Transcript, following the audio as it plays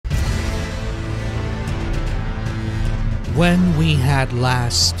When we had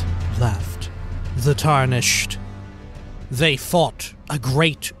last left the Tarnished, they fought a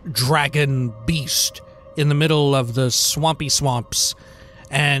great dragon beast in the middle of the swampy swamps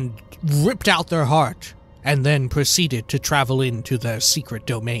and ripped out their heart, and then proceeded to travel into their secret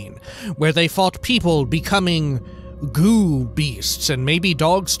domain, where they fought people becoming goo beasts, and maybe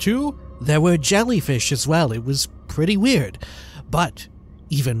dogs too? There were jellyfish as well. It was pretty weird. But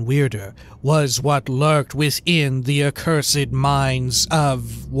even weirder was what lurked within the accursed minds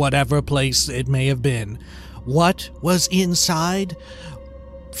of whatever place it may have been. What was inside?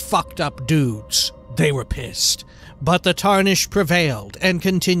 Fucked up dudes. They were pissed. But the Tarnished prevailed and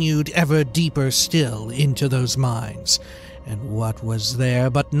continued ever deeper still into those minds. And what was there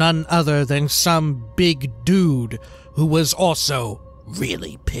but none other than some big dude who was also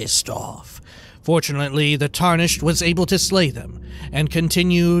really pissed off. Fortunately, the Tarnished was able to slay them, and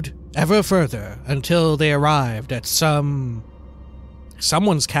continued ever further until they arrived at someone's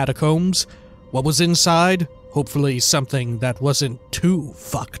catacombs. What was inside? Hopefully something that wasn't too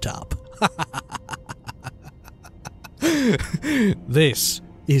fucked up. This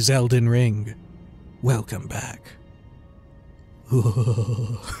is Elden Ring. Welcome back.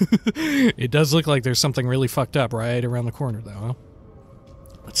 It does look like there's something really fucked up right around the corner, though, huh?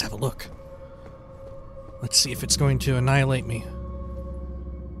 Let's have a look. Let's see if it's going to annihilate me.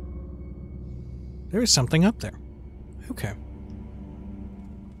 There is something up there. Okay.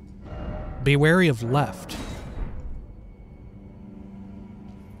 Be wary of left.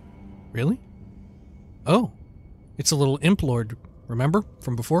 Really? Oh. It's a little imp lord, remember?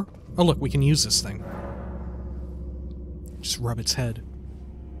 From before? Oh look, we can use this thing. Just rub its head.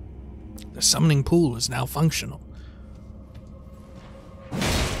 The summoning pool is now functional.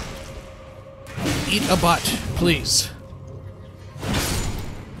 Eat a butt, please.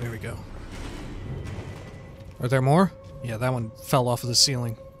 There we go. Are there more? Yeah, that one fell off of the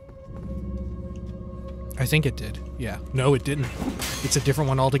ceiling. I think it did. Yeah. No, it didn't. It's a different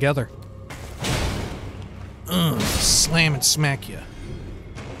one altogether. Slam and smack ya.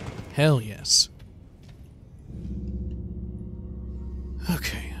 Hell yes.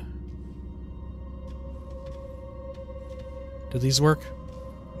 Okay. Do these work?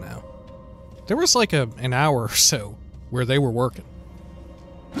 No. There was like an hour or so where they were working.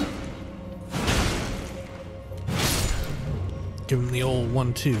 Give him the old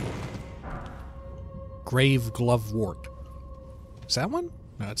 1-2. Grave Glovewort. Is that one?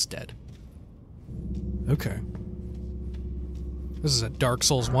 No, it's dead. Okay. This is a Dark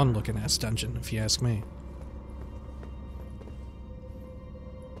Souls 1 looking ass dungeon, if you ask me.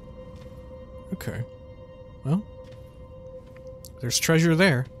 Okay. Well, there's treasure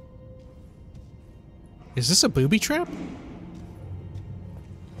there. Is this a booby trap?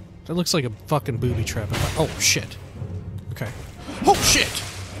 That looks like a fucking booby trap. Oh, shit. Okay. Oh, shit!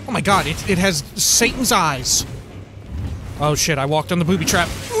 Oh my god, it has Satan's eyes! Oh shit, I walked on the booby trap.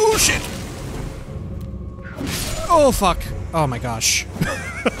 Oh shit! Oh fuck. Oh my gosh.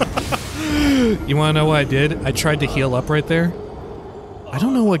 You wanna know what I did? I tried to heal up right there. I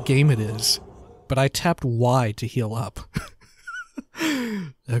don't know what game it is, but I tapped Y to heal up.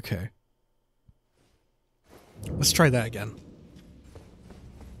 Okay. Let's try that again.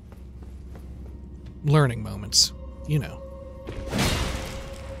 Learning moments. You know.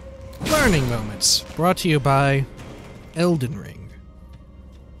 Learning moments. Brought to you by Elden Ring.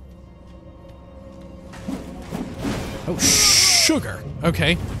 Oh, sugar.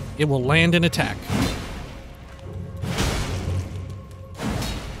 Okay. It will land and attack.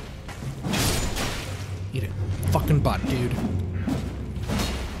 Eat it. Fucking butt, dude.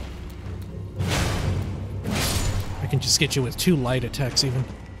 I can just get you with 2 light attacks, even.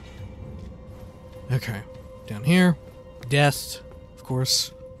 Okay. Down here. Death, of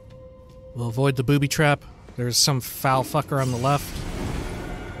course. We'll avoid the booby trap. There's some foul fucker on the left.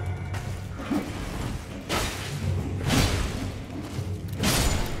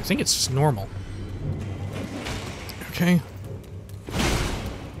 I think it's just normal. Okay.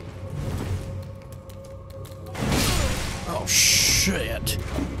 Oh, shit.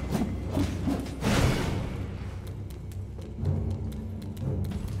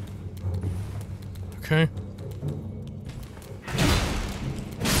 Okay.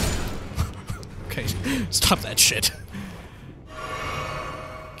 Okay, stop that shit.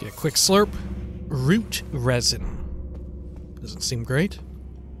 Get a quick slurp. Root resin. Doesn't seem great.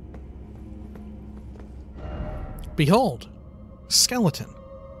 Behold, skeleton.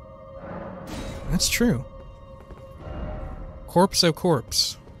 That's true. Corpse o'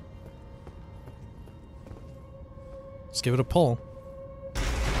 corpse. Let's give it a pull.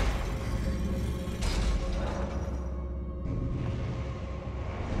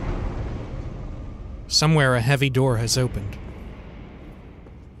 Somewhere a heavy door has opened.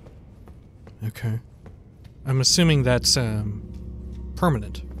 Okay. I'm assuming that's,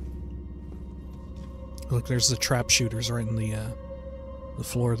 permanent. Look, there's the trap shooters right in the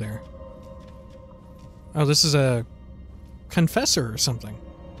floor there. Oh, this is a confessor or something.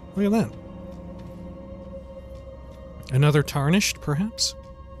 Look at that. Another Tarnished, perhaps?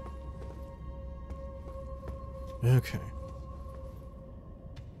 Okay.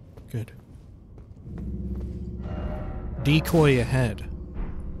 Good. Decoy ahead.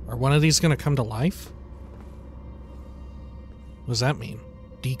 Are one of these gonna come to life? What does that mean?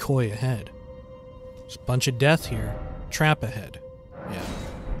 Decoy ahead. There's a bunch of death here. Trap ahead. Yeah.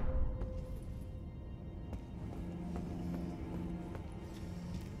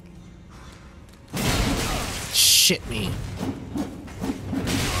 Shit me.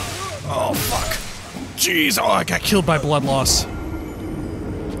 Oh, fuck. Jeez, oh, I got killed by blood loss.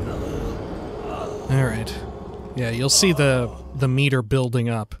 Alright. Yeah, you'll see the meter building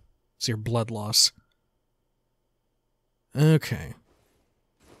up. It's your blood loss. Okay.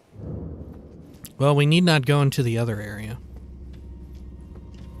 Well, we need not go into the other area.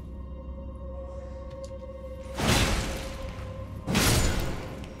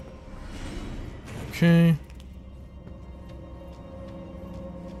 Okay.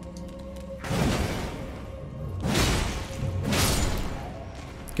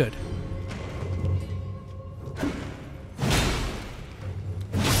 Good.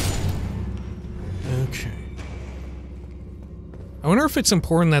 Okay. I wonder if it's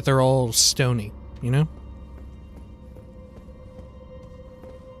important that they're all stony, you know?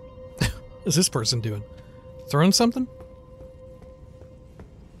 What is this person doing? Throwing something?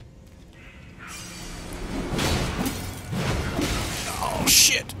 Oh,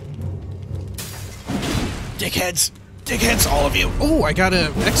 shit. Dickheads! Dickheads, all of you! Oh, I got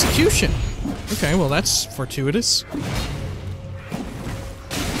an execution! Okay, well that's fortuitous.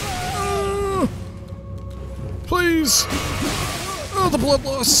 Please! Oh, the blood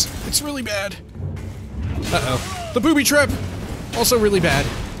loss! It's really bad. Uh-oh. The booby trap! Also really bad.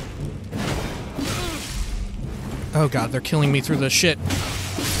 Oh god, they're killing me through the shit.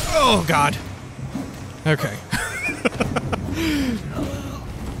 Oh god. Okay.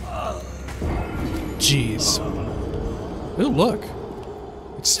 Jeez. Ooh, look.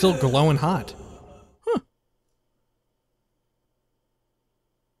 It's still glowing hot. Huh.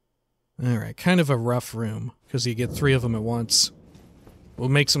 Alright, kind of a rough room, because you get 3 of them at once. What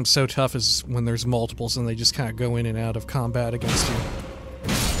makes them so tough is when there's multiples and they just kind of go in and out of combat against you.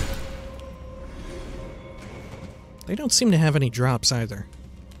 They don't seem to have any drops either.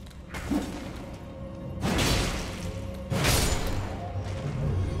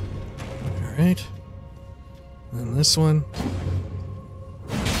 Alright. And this one.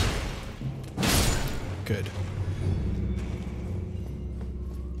 Good.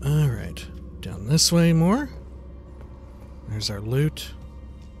 Alright. Down this way more. There's our loot.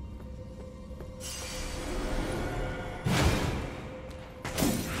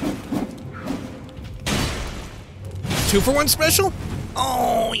 Two for one special?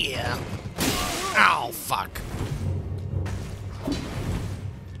 Oh, yeah. Ow, fuck.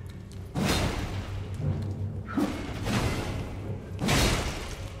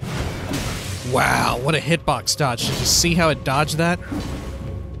 Wow, what a hitbox dodge. Did you see how it dodged that?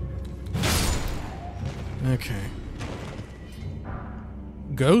 Okay.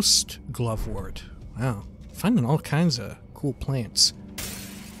 Ghost Glovewort. Wow. Finding all kinds of cool plants.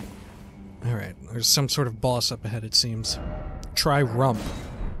 Alright, there's some sort of boss up ahead, it seems. Try rump.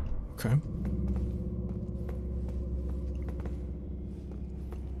 Okay.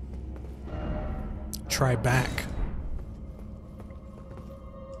 Try back.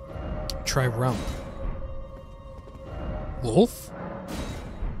 Try rump. Wolf?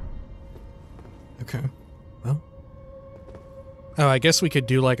 Okay. Well. Oh, I guess we could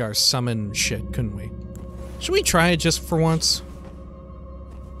do like our summon shit, couldn't we? Should we try it just for once?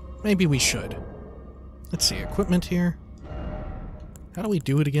 Maybe we should. Let's see, equipment here. How do we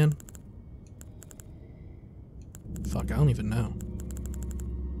do it again? Fuck, I don't even know.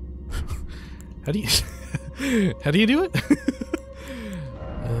 How do you... How do you do it?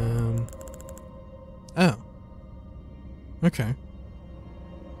 Oh. Okay.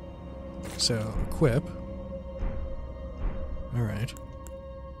 So, equip. Alright.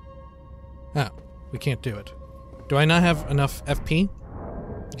 Oh, we can't do it. Do I not have enough FP?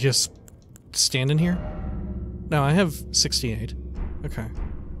 Just stand in here? No, I have 68. Okay.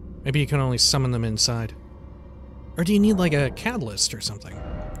 Maybe you can only summon them inside. Or do you need like a catalyst or something?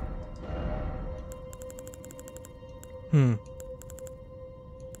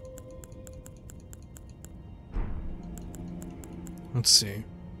 Let's see.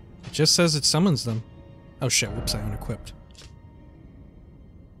 It just says it summons them. Oh shit, whoops, I unequipped.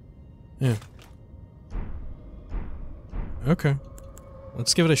 Yeah. Okay.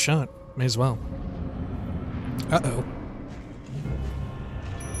 Let's give it a shot. May as well. Uh-oh.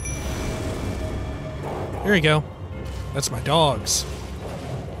 Here we go. That's my dogs.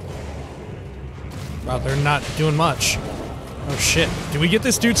 Wow, they're not doing much. Oh shit. Do we get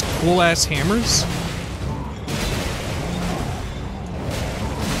this dude's cool-ass hammers?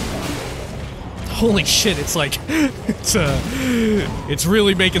 Holy shit, it's like... it's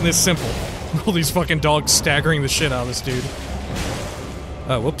really making this simple. All these fucking dogs staggering the shit out of this dude.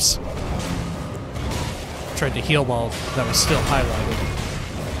 Oh, whoops. Tried to heal while that was still highlighted.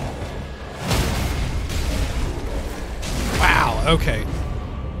 Wow, okay.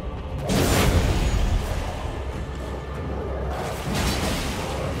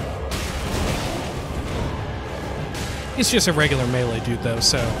 He's just a regular melee dude, though,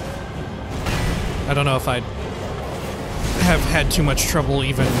 so... I don't know if I'd have had too much trouble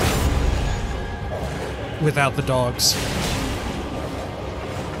even without the dogs.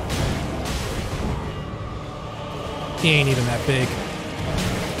 He ain't even that big.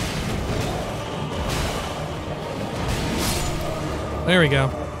 There we go.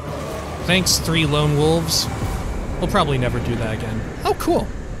 Thanks, 3 lone wolves. We'll probably never do that again. Oh, cool.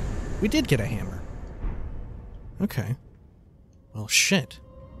 We did get a hammer. Okay. Well, shit.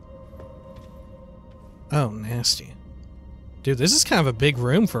 Oh, nasty. Dude, this is kind of a big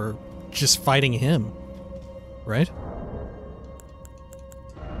room for just fighting him. Right?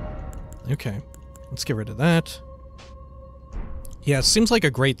 Okay. Let's get rid of that. Yeah, it seems like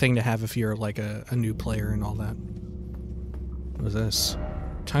a great thing to have if you're like a new player and all that. What is this?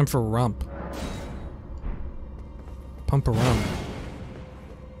 Time for rump. Pump a rump.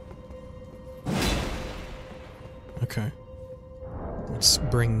 Okay. Let's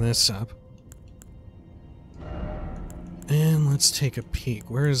bring this up. And let's take a peek.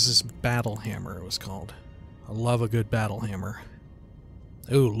 Where is this battle hammer it was called? I love a good battle hammer.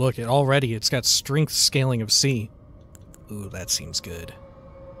 Ooh, look, it's got strength scaling of C. Ooh, that seems good.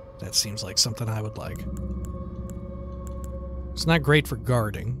 That seems like something I would like. It's not great for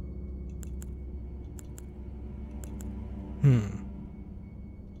guarding.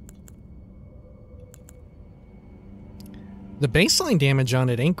 The baseline damage on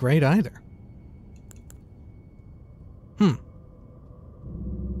it ain't great either.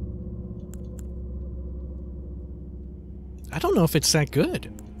 I don't know if it's that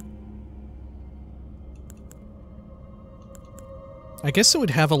good. I guess it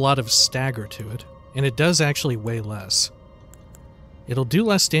would have a lot of stagger to it, and it does actually weigh less. It'll do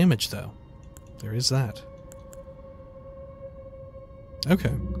less damage, though. There is that.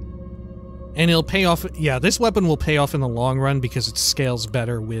 Okay. And it'll pay off... Yeah, this weapon will pay off in the long run because it scales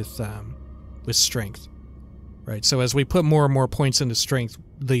better with strength. Right, so as we put more and more points into strength,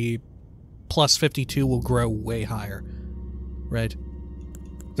 the plus 52 will grow way higher. Right?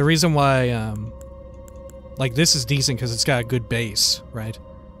 The reason why, like, this is decent because it's got a good base, right?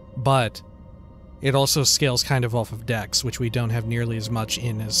 But it also scales kind of off of dex, which we don't have nearly as much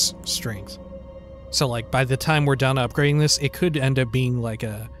in as strength. So, like, by the time we're done upgrading this, it could end up being like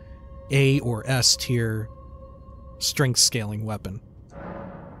a A or S tier strength scaling weapon.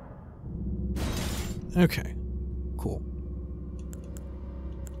 Okay, cool.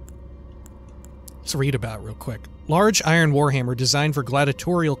 Let's read about it real quick. Large iron warhammer designed for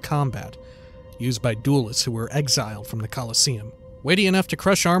gladiatorial combat, used by duelists who were exiled from the Colosseum. Weighty enough to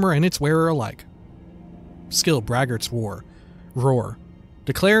crush armor and its wearer alike. Skill, Braggart's Roar.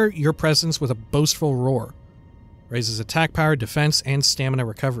 Declare your presence with a boastful roar. Raises attack power, defense, and stamina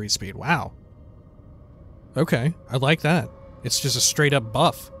recovery speed. Wow. Okay, I like that. It's just a straight up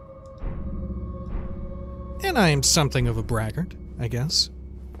buff. And I am something of a braggart, I guess.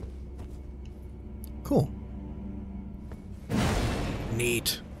 Cool.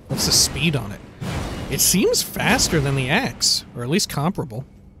 Neat. What's the speed on it? It seems faster than the axe, or at least comparable.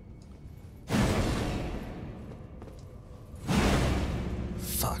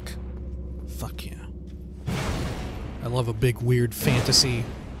 Fuck. Fuck yeah. I love a big weird fantasy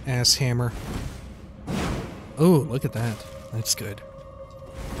ass hammer. Oh, look at that. That's good.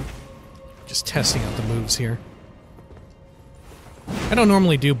 Just testing out the moves here. I don't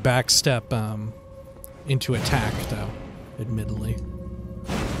normally do backstep into attack, though, admittedly.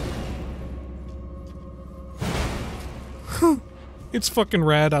 It's fucking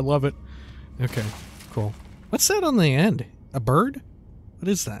rad, I love it. Okay, cool. What's that on the end? A bird? What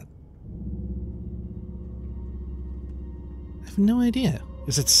is that? I have no idea.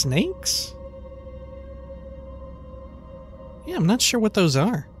 Is it snakes? Yeah, I'm not sure what those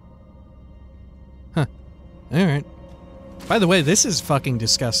are. Huh. Alright. By the way, this is fucking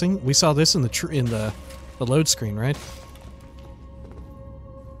disgusting. We saw this in the load screen, right?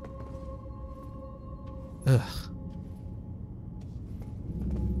 Ugh.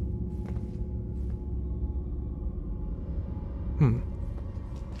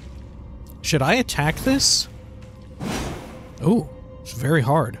 Should I attack this? Oh, it's very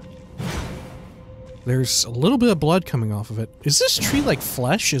hard. There's a little bit of blood coming off of it. Is this tree like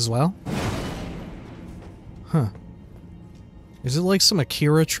flesh as well? Huh. Is it like some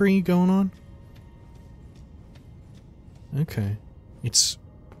Akira tree going on? Okay. It's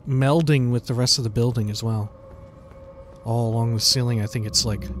melding with the rest of the building as well. All along the ceiling, I think it's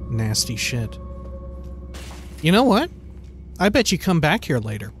like nasty shit. You know what? I bet you come back here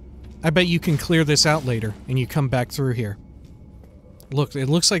later. I bet you can clear this out later, and you come back through here. Look, it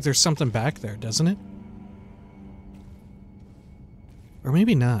looks like there's something back there, doesn't it? Or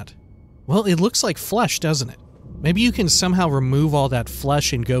maybe not. Well, it looks like flesh, doesn't it? Maybe you can somehow remove all that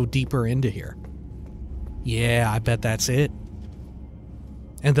flesh and go deeper into here. Yeah, I bet that's it.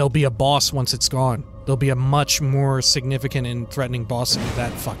 And there'll be a boss once it's gone. There'll be a much more significant and threatening boss than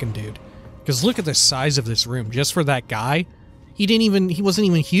that fucking dude. Because look at the size of this room. Just for that guy, he wasn't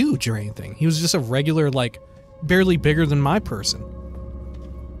even huge or anything. He was just a regular, like, barely bigger than my person.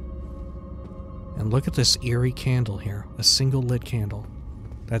 And look at this eerie candle here. A single lit candle.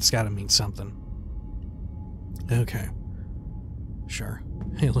 That's gotta mean something. Okay. Sure.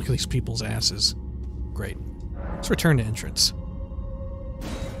 Hey, look at these people's asses. Great. Let's return to entrance.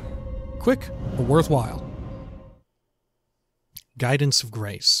 Quick, but worthwhile. Guidance of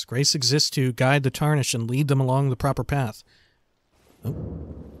grace. Grace exists to guide the Tarnished and lead them along the proper path. Oh.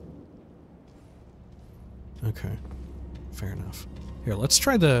 Okay. Fair enough. Here, let's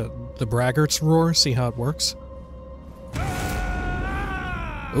try the braggart's roar, see how it works.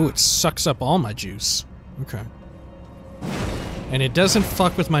 Oh, it sucks up all my juice. Okay. And it doesn't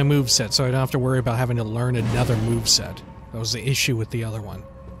fuck with my moveset, so I don't have to worry about having to learn another moveset. That was the issue with the other one.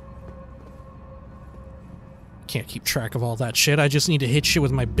 Can't keep track of all that shit, I just need to hit shit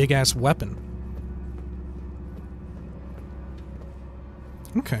with my big-ass weapon.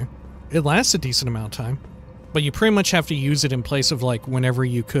 Okay. It lasts a decent amount of time. But you pretty much have to use it in place of, like, whenever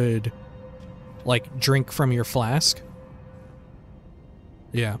you could, like, drink from your flask.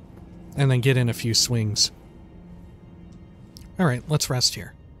 Yeah. And then get in a few swings. Alright, let's rest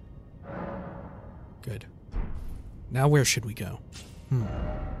here. Good. Now where should we go?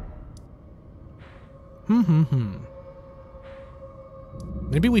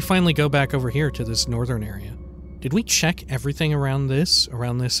 Maybe we finally go back over here to this northern area. Did we check everything around this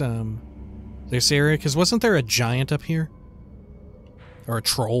this area? Because wasn't there a giant up here? Or a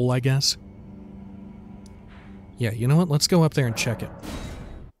troll, I guess? Yeah, you know what? Let's go up there and check it.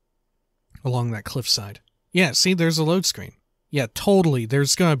 Along that cliffside. Yeah, see, there's a load screen. Yeah, totally,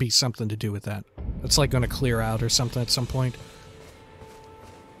 there's gonna be something to do with that. It's like gonna clear out or something at some point.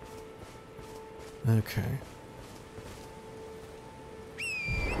 Okay.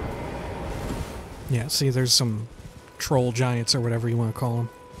 Yeah, see, there's some troll giants or whatever you want to call them.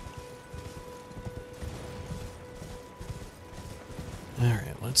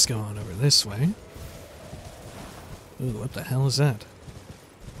 Alright, let's go on over this way. Ooh, what the hell is that?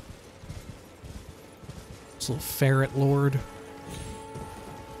 This little ferret lord.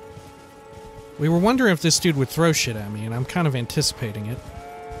 We were wondering if this dude would throw shit at me, and I'm kind of anticipating it.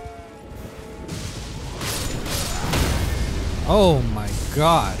 Oh my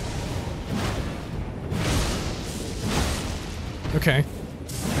god. Okay.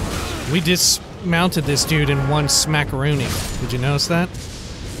 We dismounted this dude in one smackaroonie. Did you notice that?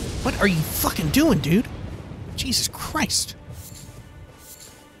 What are you fucking doing, dude? Jesus Christ.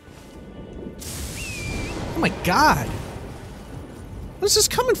 Oh my god. Where's this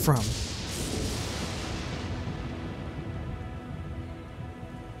coming from?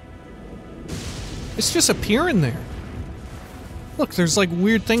 It's just appearing there. Look, there's like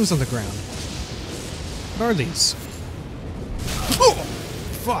weird things on the ground. What are these? Oh,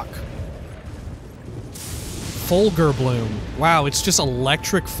 fuck. Fulgur bloom. Wow, it's just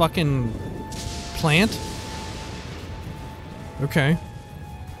electric fucking plant? Okay.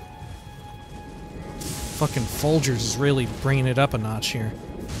 Fucking Folgers is really bringing it up a notch here.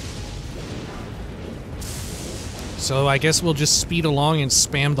 So I guess we'll just speed along and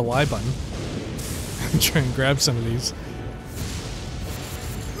spam the Y button. Try and grab some of these.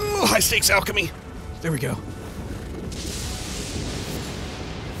 Ooh, high stakes alchemy. There we go.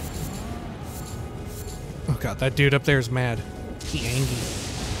 Oh god, that dude up there is mad. He angry.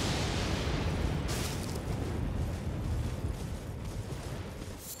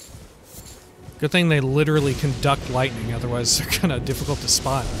 Good thing they literally conduct lightning, otherwise they're kind of difficult to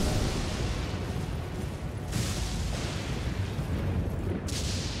spot.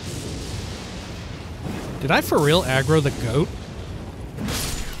 Did I for real aggro the goat?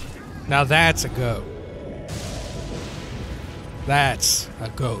 Now that's a goat. That's a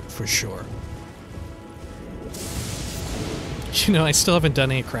goat for sure. You know, I still haven't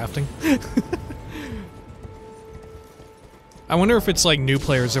done any crafting. I wonder if it's like new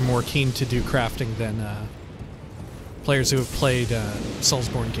players are more keen to do crafting than players who have played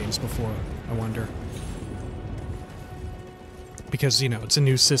Soulsborne games before. I wonder. Because, you know, it's a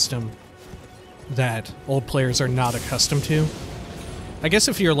new system that old players are not accustomed to. I guess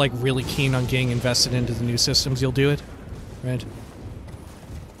if you're like really keen on getting invested into the new systems, you'll do it, right?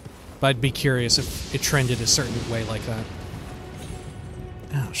 But I'd be curious if it trended a certain way like that.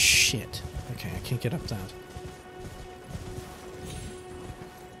 Oh, shit. Okay, I can't get up that.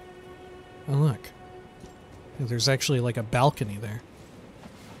 Oh, look. There's actually like a balcony there.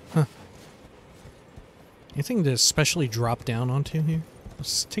 Huh. Anything to especially drop down onto here?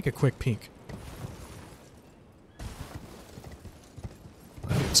 Let's take a quick peek.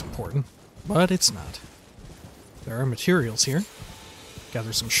 I think it's important, but it's not. There are materials here.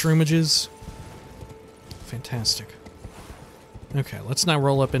 Gather some shroomages. Fantastic. Okay, let's not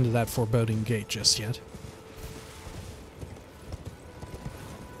roll up into that foreboding gate just yet.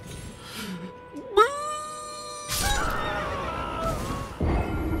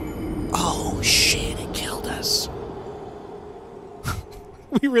 Oh shit, it killed us.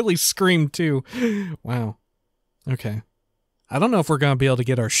 We really screamed too. Wow. Okay. I don't know if we're gonna be able to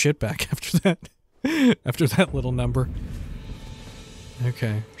get our shit back after that. After that little number.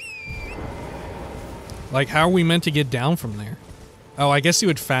 Okay. Like, how are we meant to get down from there? Oh, I guess you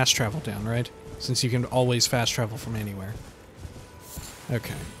would fast travel down, right? Since you can always fast travel from anywhere.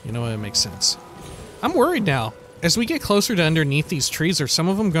 Okay, you know what? It makes sense. I'm worried now. As we get closer to underneath these trees, are some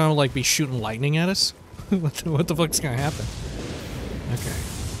of them gonna, like, be shooting lightning at us? What the fuck's gonna happen? Okay.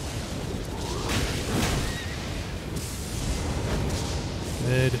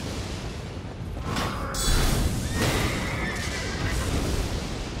 Good.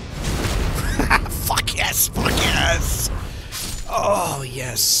 Fuck yes! Fuck yes! Oh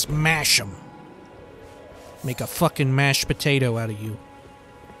yes, smash them. Make a fucking mashed potato out of you.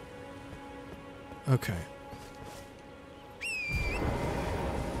 Okay.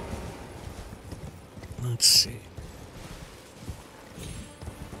 Let's see.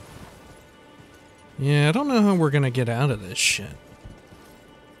 Yeah, I don't know how we're gonna get out of this shit.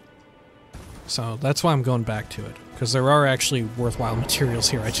 So that's why I'm going back to it. Because there are actually worthwhile materials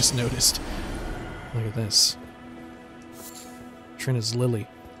here, I just noticed. Look at this. Trina's Lily.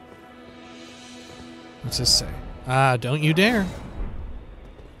 What's this say? Ah, don't you dare.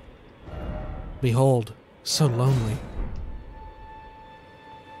 Behold, so lonely.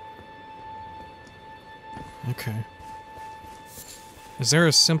 Okay. Is there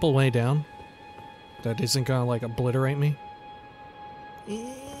a simple way down that isn't gonna, like, obliterate me?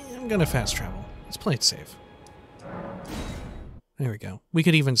 I'm gonna fast travel. Let's play it safe. There we go. We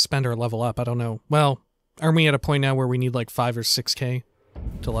could even spend our level up, I don't know. Well, aren't we at a point now where we need like 5 or 6k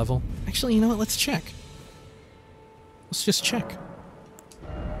to level? Actually, you know what? Let's check. Let's just check.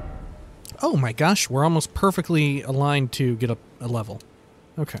 Oh my gosh, we're almost perfectly aligned to get a level.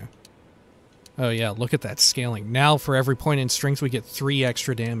 Okay. Oh yeah, look at that scaling. Now for every point in strength we get 3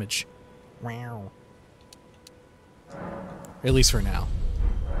 extra damage. Wow. At least for now.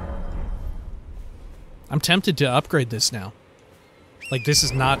 I'm tempted to upgrade this now. Like, this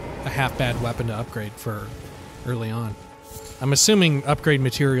is not a half-bad weapon to upgrade for early on. I'm assuming upgrade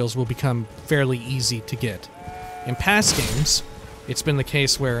materials will become fairly easy to get. In past games, it's been the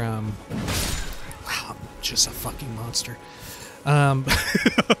case where, wow, I'm just a fucking monster.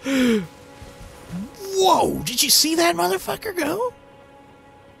 Whoa, did you see that motherfucker go?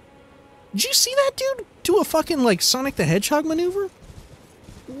 Did you see that dude do a fucking, like, Sonic the Hedgehog maneuver?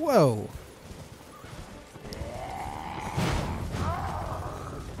 Whoa.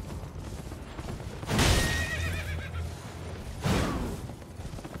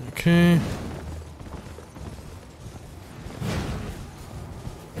 Okay.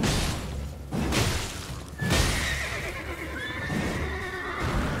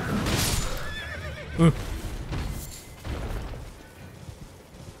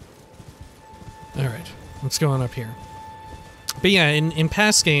 Alright, what's going up here? But yeah, in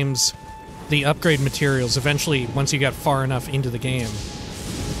past games, the upgrade materials, eventually, once you got far enough into the game,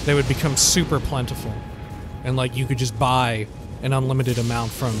 they would become super plentiful. And, like, you could just buy an unlimited amount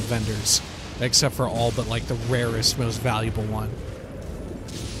from vendors, except for all but, like, the rarest, most valuable one.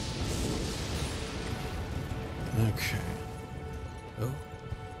 Okay. Oh.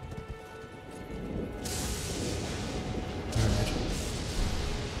 Alright.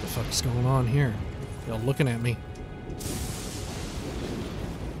 What the fuck's going on here? Y'all looking at me.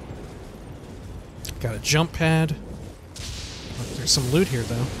 Got a jump pad. Look, there's some loot here,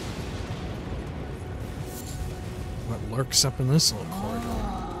 though. What lurks up in this little corridor?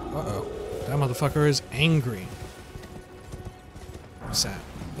 Uh-oh. That motherfucker is angry. What's that?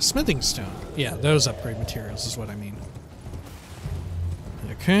 A smithing stone. Yeah, those upgrade materials is what I mean.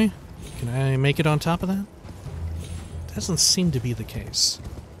 Okay. Can I make it on top of that? Doesn't seem to be the case.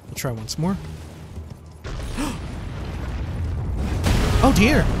 We'll try once more. Oh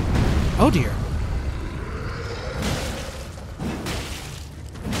dear! Oh dear!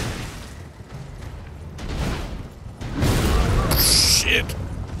 Shit!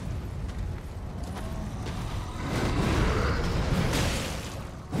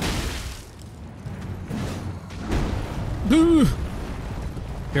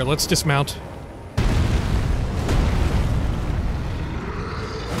 Here, let's dismount.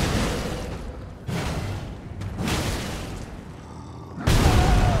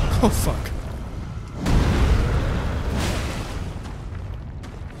 Oh, fuck.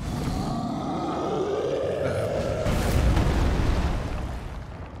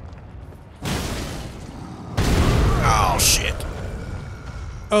 Oh, shit.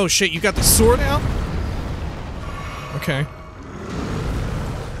 Oh, shit, you got the sword out? Okay.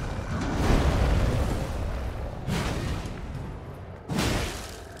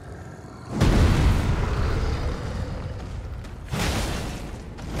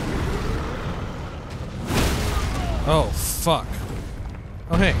 Oh, fuck.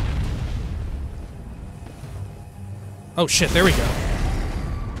 Oh, hey. Oh, shit, there we go.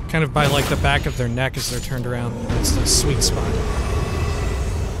 Kind of by, like, the back of their neck as they're turned around. That's the sweet spot.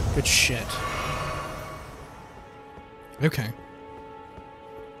 Good shit. Okay.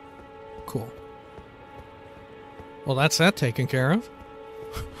 Cool. Well, that's that taken care of.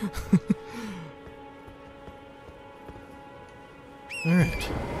 Alright.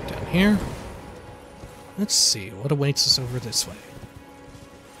 Down here. Let's see, what awaits us over this way?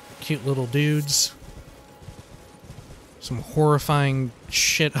 Cute little dudes. Some horrifying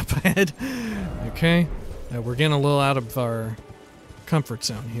shit up ahead. Okay. We're getting a little out of our comfort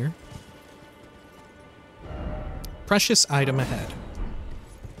zone here. Precious item ahead.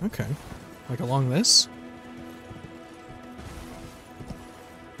 Okay. Like along this?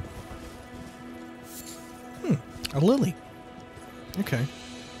 A lily. Okay.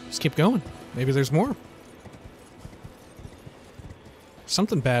 Let's keep going. Maybe there's more.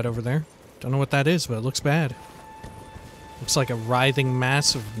 Something bad over there. Don't know what that is, but it looks bad. Looks like a writhing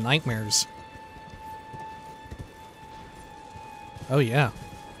mass of nightmares. Oh, yeah.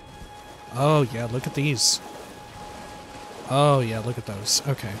 Oh, yeah, look at these. Oh, yeah, look at those.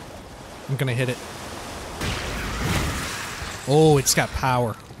 Okay. I'm gonna hit it. Oh, it's got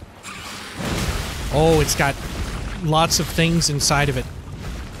power. Oh, it's got lots of things inside of it.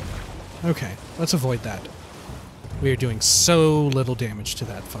 Okay, let's avoid that. We are doing so little damage to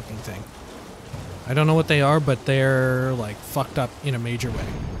that fucking thing. I don't know what they are, but they're, like, fucked up in a major way.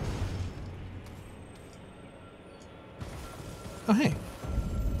 Oh, hey.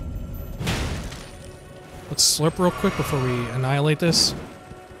 Let's slurp real quick before we annihilate this.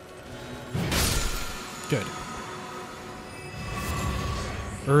 Good.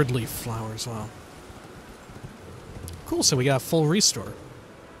 Erdleaf flowers, wow. Cool, so we got a full restore.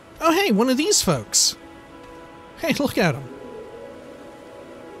 Oh, hey, one of these folks. Hey, look at him.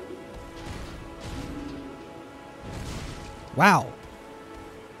 Wow.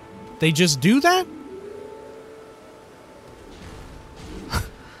 They just do that?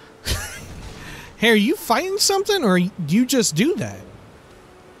 Hey, are you fighting something, or you just do that?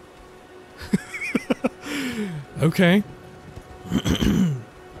 Okay.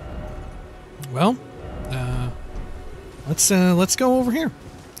 Well, let's go over here.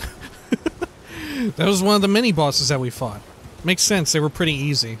 That was one of the mini-bosses that we fought. Makes sense, they were pretty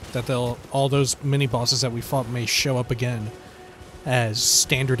easy, that all those mini-bosses that we fought may show up again as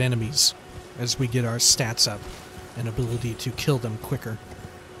standard enemies as we get our stats up and ability to kill them quicker.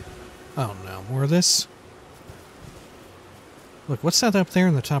 Oh no, more of this? Look, what's that up there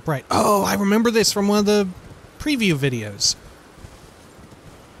in the top right? Oh, I remember this from one of the preview videos.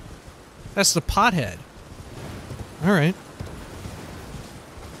 That's the pothead. Alright.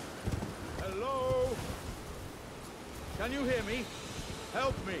 Can you hear me?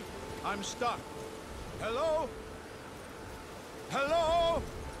 Help me. I'm stuck. Hello? Hello?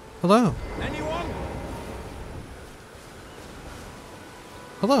 Hello. Anyone?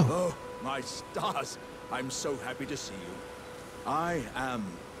 Hello. Oh, my stars. I'm so happy to see you. I am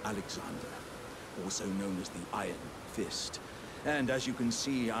Alexander, also known as the Iron Fist. And as you can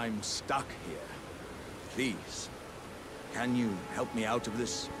see, I'm stuck here. Please, can you help me out of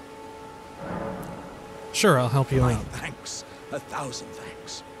this? Sure, I'll help you My out. thanks. 1,000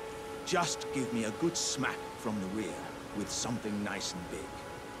 thanks. Just give me a good smack from the rear with something nice and big.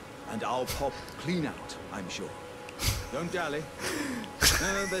 And I'll pop clean out, I'm sure. Don't dally.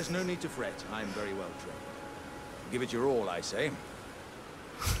 No, there's no need to fret. I'm very well trained. Give it your all, I say.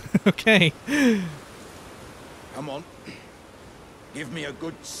 Okay. Come on. Give me a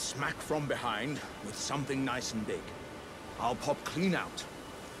good smack from behind with something nice and big. I'll pop clean out.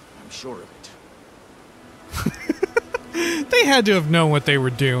 I'm sure of it. They had to have known what they were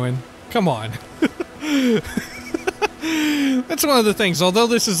doing. Come on. That's one of the things. Although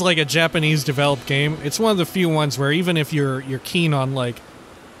this is like a Japanese developed game, it's one of the few ones where even if you're keen on like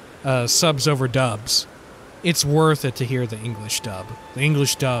subs over dubs, it's worth it to hear the English dub. The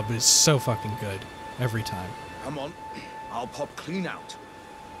English dub is so fucking good every time. Come on. I'll pop clean out.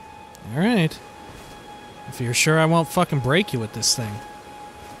 All right. If you're sure I won't fucking break you with this thing.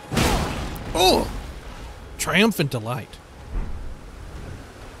 Oh! Triumphant delight.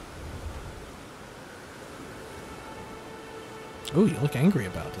 Ooh, you look angry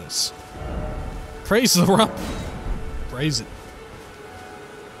about this. Praise the rump. Praise it.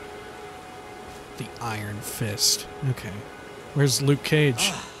 The Iron Fist. Okay. Where's Luke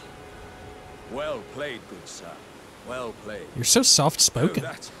Cage? Well played, good sir. Well played. You're so soft-spoken. Oh,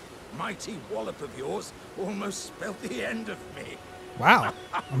 that mighty wallop of yours almost spelled the end of me. Wow.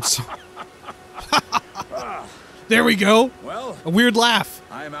 I'm so... There we go. Well, A weird laugh.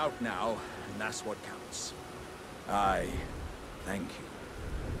 I'm out now, and that's what counts. I thank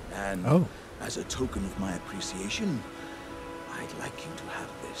you. And as a token of my appreciation, I'd like you to have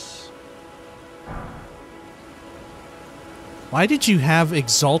this. Why did you have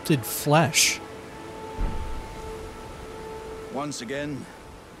exalted flesh? Once again,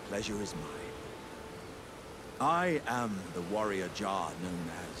 pleasure is mine. I am the warrior Jar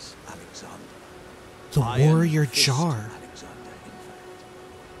known as Alexander. The Iron warrior Fist Jar. Alexander, in fact.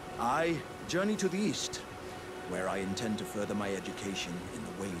 I journey to the east, where I intend to further my education in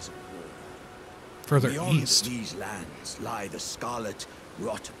the ways of war. Further Beyond east. these lands lie the scarlet,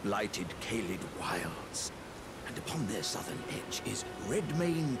 rot-blighted Caelid wilds. And upon their southern edge is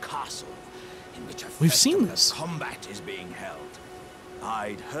Redmane Castle, in which a We've seen festival this. of combat is being held.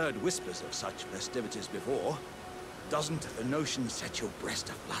 I'd heard whispers of such festivities before. Doesn't the notion set your breast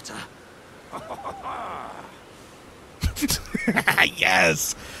aflutter?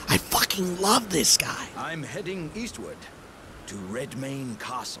 Yes! I fucking love this guy. I'm heading eastward to Redmane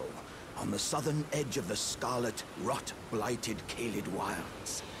Castle on the southern edge of the scarlet, rot-blighted Caelid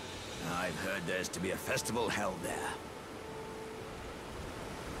wilds. I've heard there's to be a festival held there.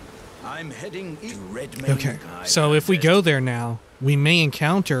 I'm heading east to Redmane. Okay, so if we go there now, we may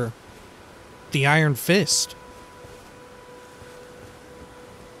encounter the Iron Fist.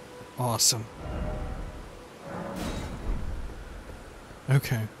 Awesome.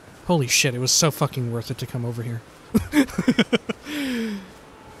 Okay. Holy shit, it was so fucking worth it to come over here.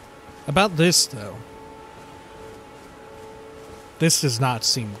 About this, though. This does not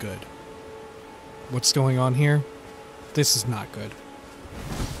seem good. What's going on here? This is not good.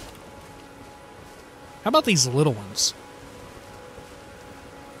 How about these little ones?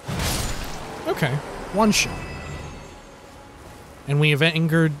 Okay, one shot. And we have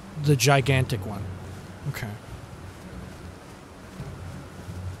angered the gigantic one. Okay.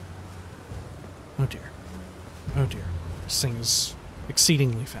 Oh dear. Oh dear. This thing is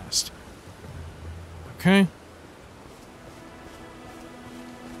exceedingly fast. Okay.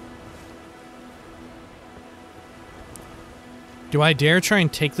 Do I dare try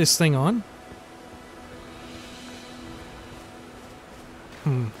and take this thing on?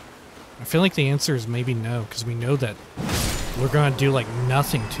 I feel like the answer is maybe no, because we know that we're gonna do like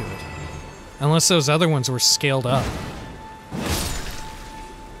nothing to it. Unless those other ones were scaled up.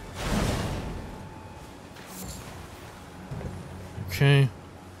 Okay.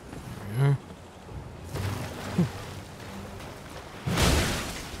 There we are.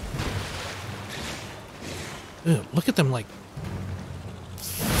 Ew, look at them like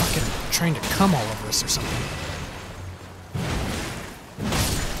fucking trying to come all over us or something.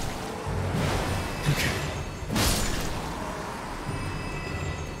 Okay.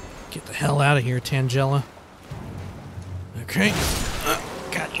 Get the hell out of here, Tangella. Okay.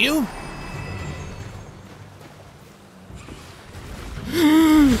 Got you.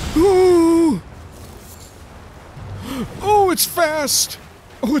 Oh! Oh, it's fast!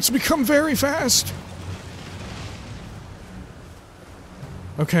 Oh, it's become very fast!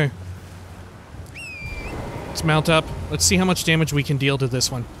 Okay. Let's mount up. Let's see how much damage we can deal to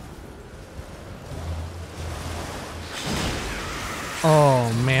this one.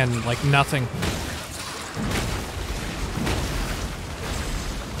 Oh, man, like nothing.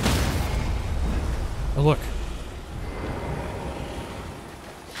 Oh, look.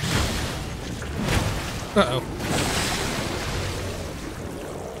 Uh-oh.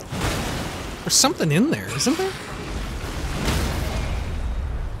 There's something in there, isn't there?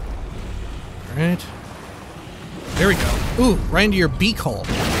 Alright. There we go. Ooh, right into your beak hole.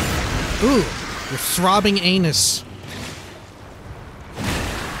 Ooh, your throbbing anus.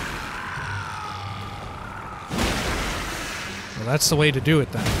 Well, that's the way to do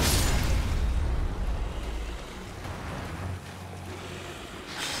it then.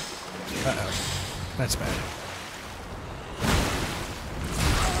 Uh-oh. That's bad.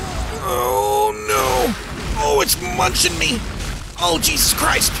 Oh, no! Oh, it's munching me! Oh, Jesus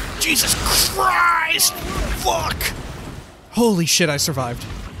Christ! Jesus Christ! Fuck! Holy shit, I survived.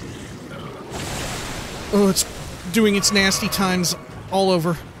 Oh, it's doing its nasty times all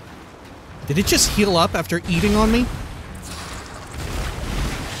over. Did it just heal up after eating on me?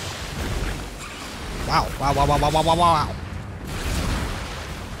 Wow, wow, wow, wow, wow, wow, wow, wow.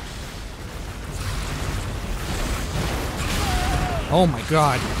 Oh my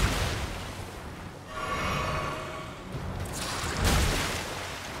god.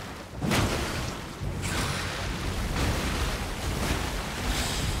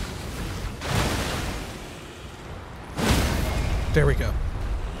 There we go.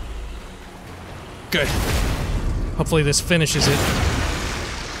 Good. Hopefully this finishes it.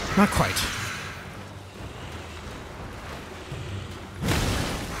 Not quite.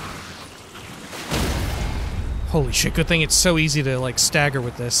 Holy shit, good thing it's so easy to, like, stagger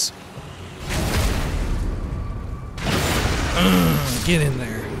with this. Get in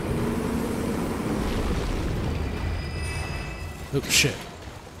there. Oh, shit.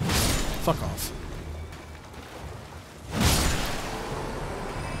 Fuck off.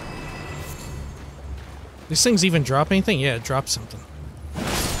 These things even drop anything? Yeah, it drops something.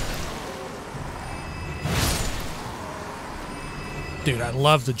 Dude, I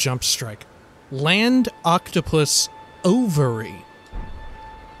love the jump strike. Land octopus ovary.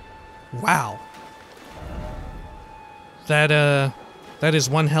 Wow. That is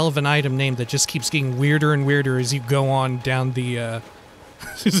one hell of an item name that just keeps getting weirder and weirder as you go on down the,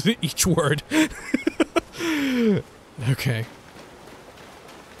 each word. Okay.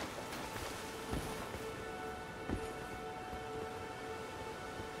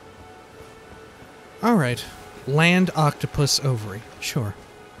 Alright. Land octopus ovary. Sure.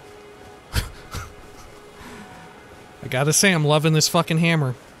 I gotta say, I'm loving this fucking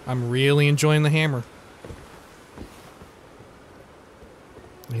hammer. I'm really enjoying the hammer.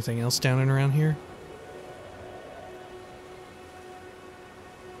 Anything else down and around here?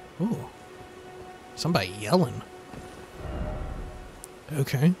 Ooh. Somebody yelling.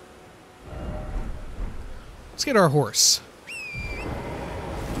 Okay. Let's get our horse.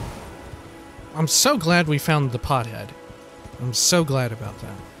 I'm so glad we found the pothead. I'm so glad about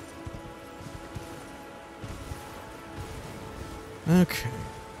that. Okay.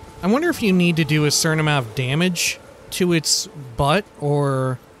 I wonder if you need to do a certain amount of damage to its butt,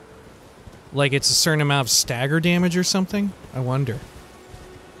 or like it's a certain amount of stagger damage or something? I wonder.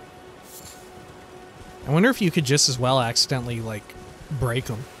 I wonder if you could just as well accidentally, like, break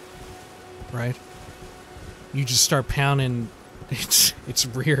them. Right? You just start pounding its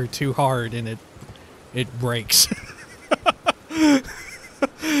rear too hard and it breaks.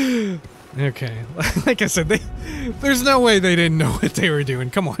 Okay. Like I said, there's no way they didn't know what they were doing.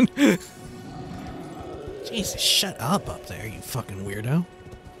 Come on. Jesus, shut up there, you fucking weirdo.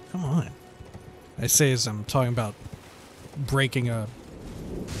 Come on. I say as I'm talking about breaking a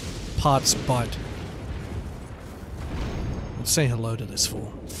pot's butt. Let's say hello to this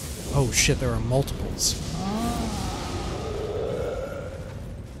fool. Oh shit, there are multiples.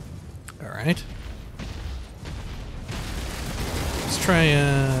 Alright. Let's try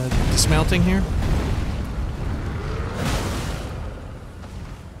dismounting here.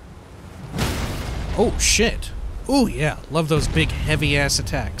 Oh shit. Oh yeah, love those big heavy ass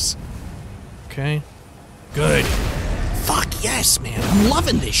attacks. Okay. Good. Fuck yes, man. I'm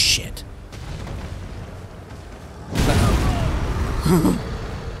loving this shit. Uh-oh.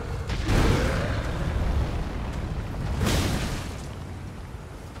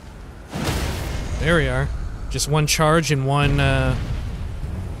 There we are. Just one charge and one,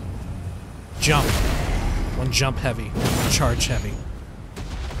 jump. One jump heavy, one charge heavy.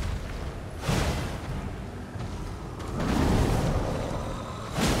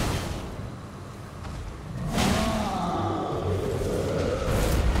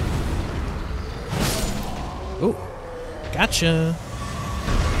 Gotcha.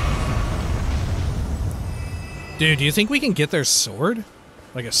 Dude, do you think we can get their sword?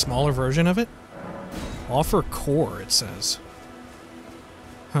 Like a smaller version of it? Offer core, it says.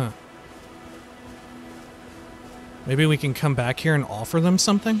 Huh. Maybe we can come back here and offer them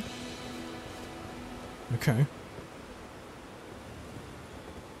something? Okay.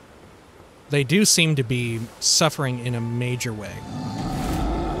 They do seem to be suffering in a major way.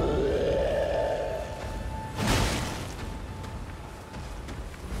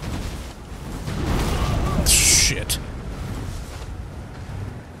 Shit.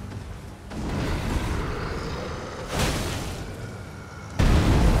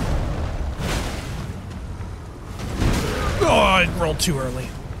 Oh, I rolled too early.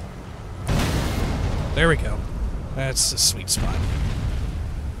 There we go. That's a sweet spot.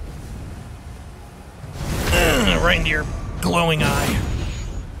 Right into your glowing eye.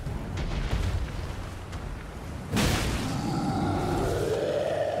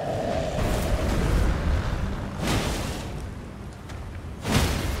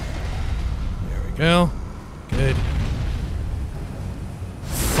 There we go. Good.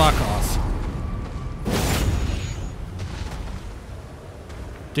 Fuck off.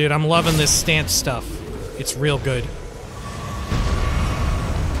 Dude, I'm loving this stance stuff. It's real good.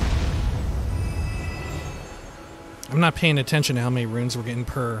 I'm not paying attention to how many runes we're getting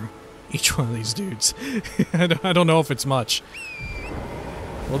per each one of these dudes. I don't know if it's much.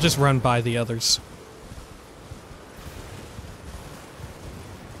 We'll just run by the others.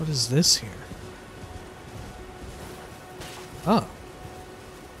 What is this here? Oh.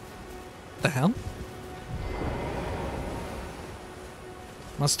 The hell?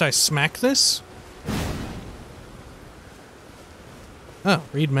 Must I smack this? Oh,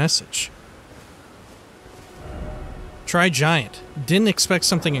 read message. Try giant. Didn't expect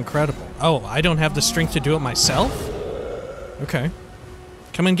something incredible. Oh, I don't have the strength to do it myself? Okay.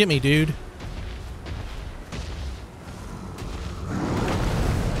 Come and get me, dude.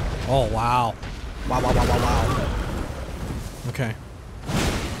 Oh, wow. Wow, wow, wow, wow, wow. Okay.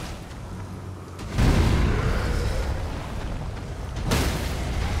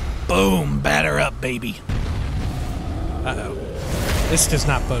 Boom! Batter up, baby. Uh-oh. This does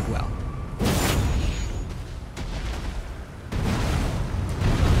not bode well.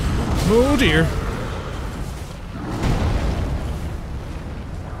 Oh dear.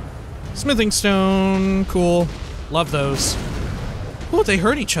 Smithing stone. Cool. Love those. Oh, they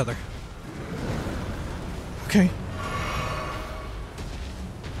hurt each other. Okay.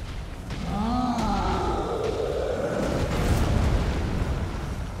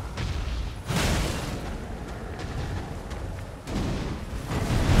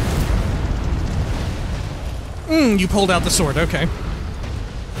 You pulled out the sword. Okay.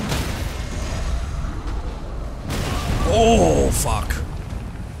 Oh, fuck.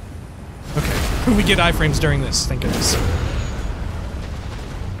 Okay. We get iframes during this, thank goodness.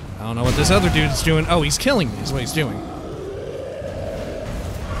 I don't know what this other dude's doing. Oh, he's killing me is what he's doing.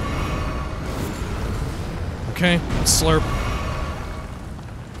 Okay, let's slurp.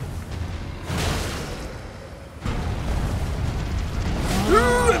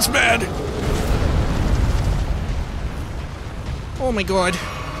 Ooh, that's bad. Oh my god.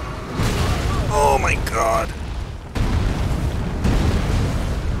 Oh my god.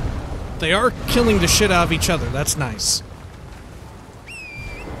 They are killing the shit out of each other. That's nice.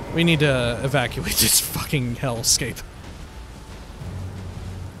 We need to evacuate this fucking hellscape.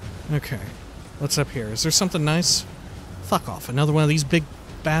 Okay. What's up here? Is there something nice? Fuck off. Another one of these big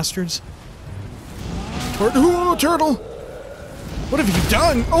bastards. Ooh, turtle! What have you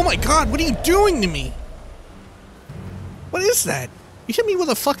done? Oh my god, what are you doing to me? What is that? You hit me with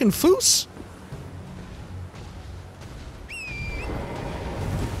a fucking foos?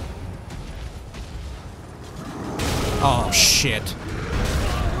 Oh, shit.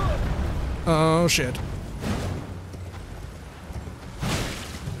 Oh, shit.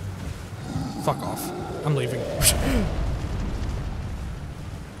 Fuck off. I'm leaving.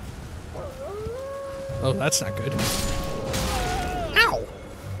 Oh, that's not good. Ow!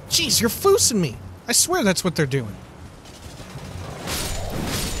 Jeez, you're foosing me. I swear that's what they're doing.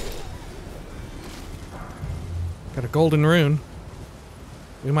 Got a golden rune.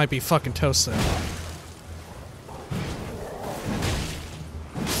 We might be fucking toast though.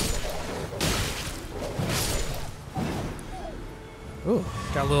 Oh,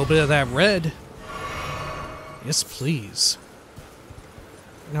 got a little bit of that red. Yes, please.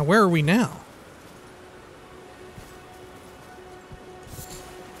 Now, where are we now?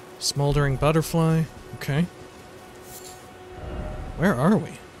 Smoldering butterfly. Okay. Where are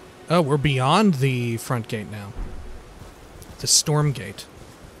we? Oh, we're beyond the front gate now. the storm gate.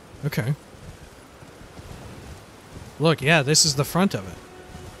 Okay. Look, yeah, this is the front of it.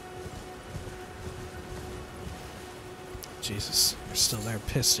 Jesus, they're still there,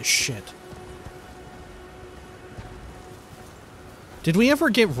 pissed as shit. Did we ever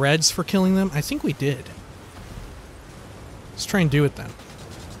get reds for killing them? I think we did. Let's try and do it then.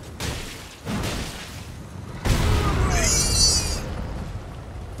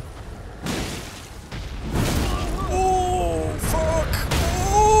 Oh, fuck!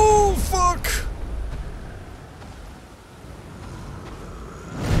 Oh, fuck!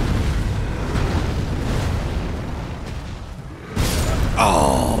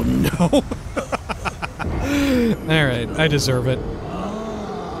 Oh, no! Alright, I deserve it.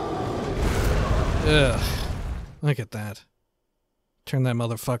 Ugh. Look at that. Turn that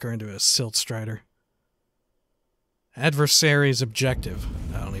motherfucker into a silt strider. Adversary's objective.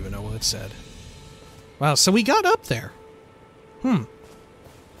 I don't even know what it said. Wow, so we got up there.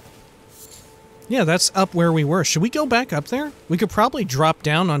 Yeah, that's up where we were. Should we go back up there? We could probably drop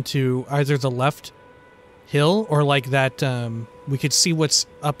down onto either the left hill or like that, we could see what's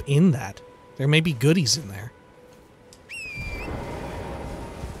up in that. There may be goodies in there.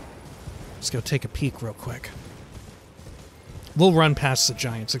 Let's go take a peek real quick. We'll run past the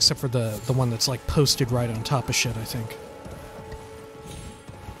giants, except for the one that's like posted right on top of shit, I think.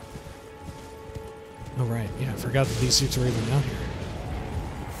 Oh right, yeah, I forgot that these suits are even out here.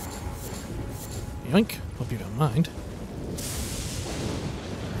 Yoink, hope you don't mind.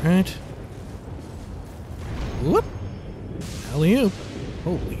 Alright. Whoop! Alley-oop.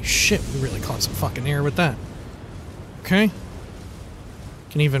 Holy shit, we really caught some fucking air with that. Okay.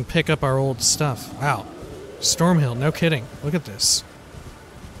 Can even pick up our old stuff. Wow. Stormhill, no kidding. Look at this.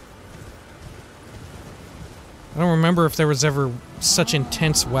 I don't remember if there was ever such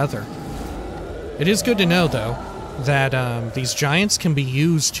intense weather. It is good to know, though, that these giants can be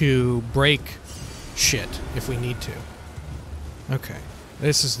used to break shit if we need to. Okay.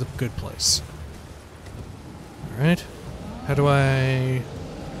 This is the good place. Alright. How do I...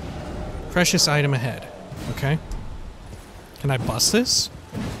 Precious item ahead. Okay. Can I bust this?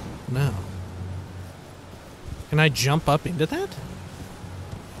 No. Can I jump up into that?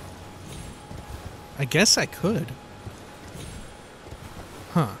 I guess I could.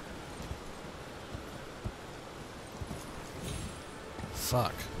 Huh.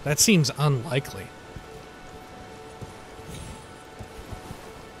 Fuck. That seems unlikely.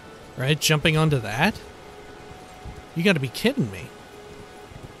 Right? Jumping onto that? You gotta be kidding me.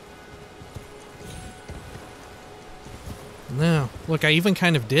 No. Look, I even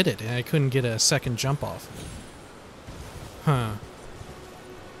kind of did it, and I couldn't get a second jump off. Huh.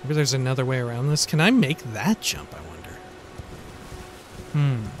 Maybe there's another way around this. Can I make that jump, I wonder?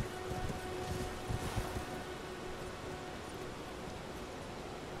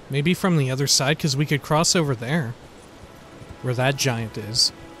 Maybe from the other side, because we could cross over there. Where that giant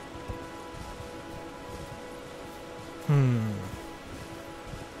is.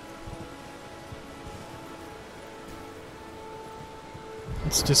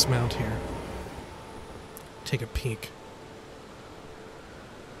 Let's dismount here. Take a peek.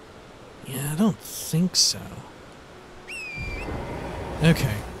 Yeah, I don't think so.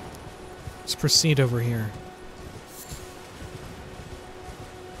 Okay. Let's proceed over here.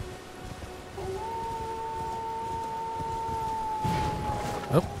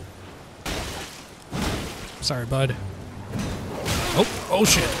 Oh. Sorry, bud. Oh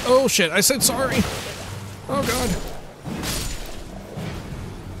shit. Oh shit, I said sorry. Oh god.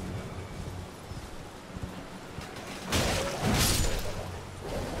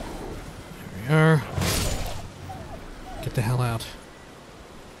 Get the hell out.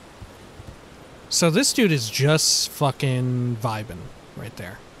 So this dude is just fucking vibing right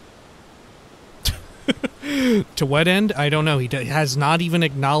there. To what end? I don't know. He has not even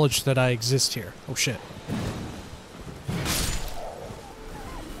acknowledged that I exist here. Oh shit.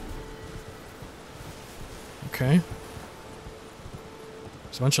 Okay.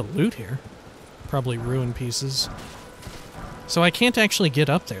 There's a bunch of loot here. Probably ruined pieces. So I can't actually get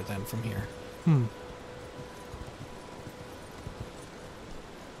up there then from here.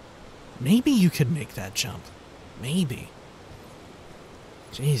 Maybe you could make that jump. Maybe.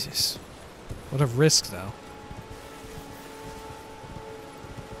 Jesus. What a risk, though.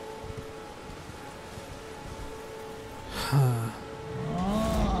 Huh.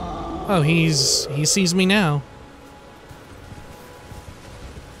 Oh, he sees me now.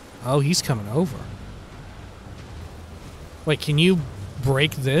 Oh, he's coming over. Wait, can you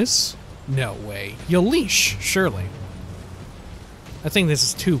break this? No way. You'll leash, surely. I think this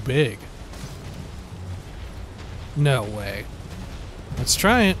is too big. No way. Let's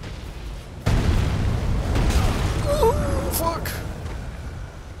try it. Oh, fuck.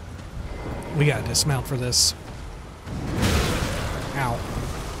 We gotta dismount for this. Ow.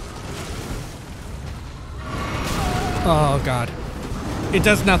 Oh, God. It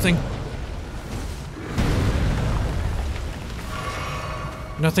does nothing.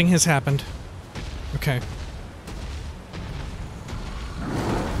 Nothing has happened. Okay.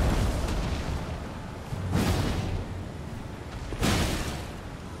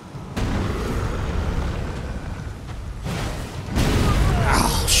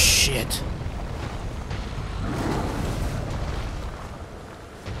 Oh, shit.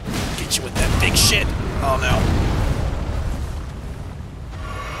 Get you with that big shit. Oh, no.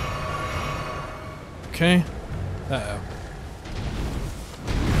 Okay. Uh-oh.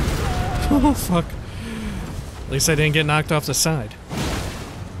 Oh, fuck. At least I didn't get knocked off the side.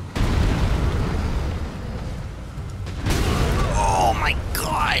 Oh my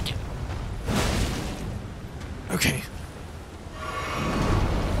god! Okay.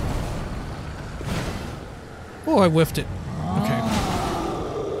 Oh, I whiffed it. Okay.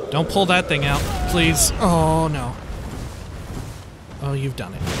 Don't pull that thing out, please. Oh, no. Oh, you've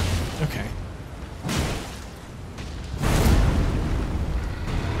done it. Okay.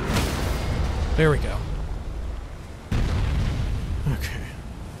 There we go. Okay.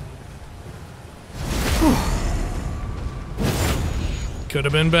 Could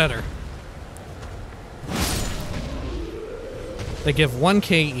have been better. They give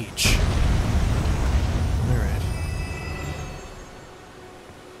 1K each. Alright.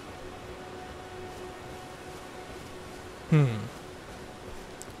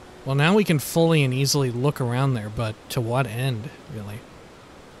 Well, now we can fully and easily look around there, but to what end, really?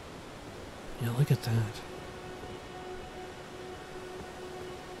 Yeah, look at that.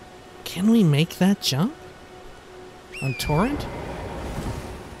 Can we make that jump? On Torrent?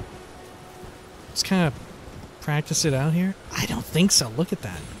 Let's kind of practice it out here. I don't think so. Look at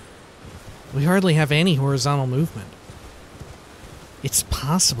that. We hardly have any horizontal movement. It's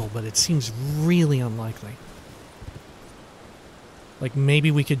possible, but it seems really unlikely. Like, maybe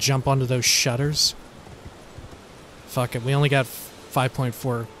we could jump onto those shutters? Fuck it. We only got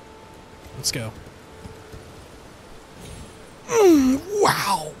 5.4. Let's go.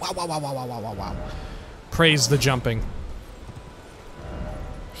 Wow. Wow, wow, wow, wow, wow, wow, wow, wow. Praise the jumping.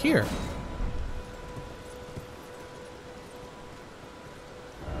 Here.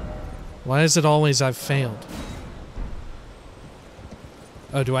 Why is it always I've failed?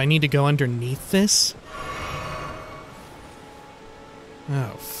 Oh, do I need to go underneath this?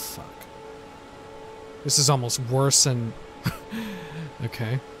 Oh, fuck. This is almost worse than...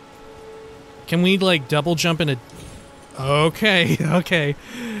 Okay. Can we, like, double jump into... Okay, okay.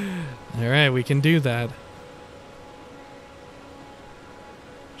 Alright, we can do that.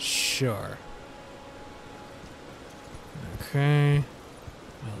 Sure. Okay.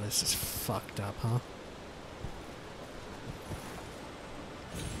 Well, this is fucked up, huh?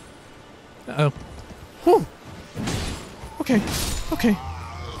 Uh-oh. Whew. Okay, okay.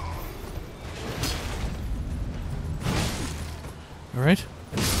 Alright.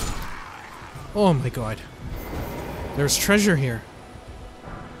 Oh my god. There's treasure here.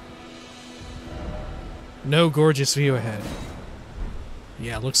 No gorgeous view ahead.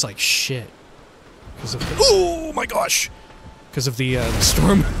 Yeah, it looks like shit. Because of the... Oh my gosh! Because of the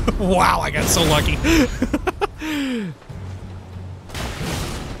storm. Wow, I got so lucky.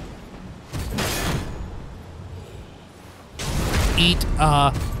 Eat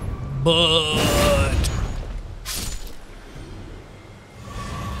a butt.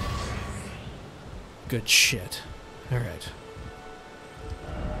 Good shit. Alright.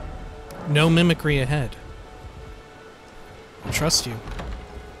 No mimicry ahead. I trust you.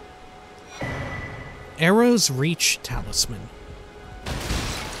 Arrow's Reach Talisman.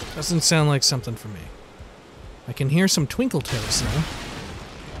 Doesn't sound like something for me. I can hear some twinkle toes though.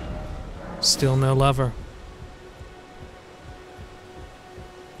 Still no lover.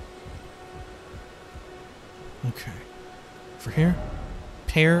 Okay. For here?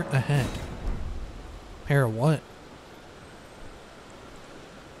 Pair ahead. Pair of what?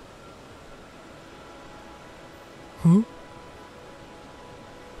 Huh?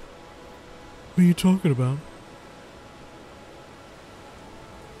 What are you talking about?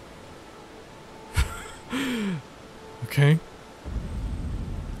 Okay.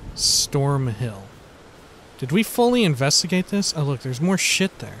 Storm Hill. Did we fully investigate this? Oh look, there's more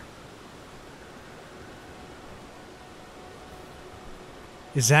shit there.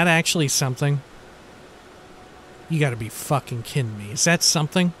 Is that actually something? You gotta be fucking kidding me. Is that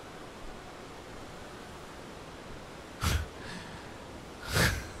something?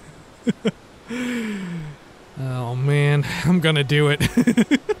 gonna do it.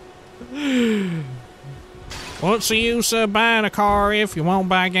 What's the use of buying a car if you won't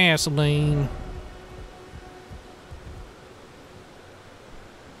buy gasoline?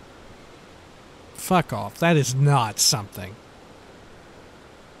 Fuck off. That is not something.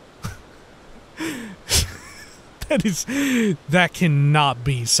 That cannot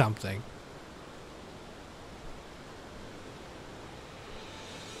be something.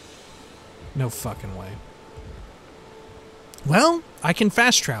 No fucking way. Well, I can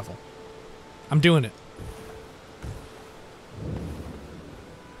fast travel. I'm doing it.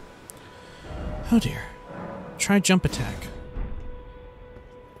 Oh dear. Try jump attack.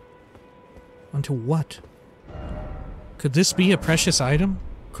 Onto what? Could this be a precious item?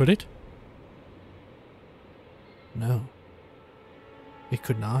 Could it? No. It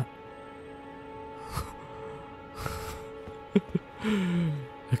could not.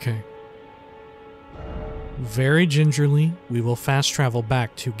 Okay. Very gingerly, we will fast travel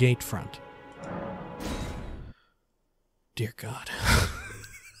back to Gatefront. Dear God.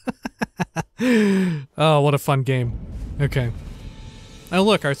 Oh, what a fun game. Okay. Oh,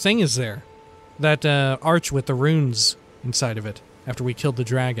 look, our thing is there. That arch with the runes inside of it after we killed the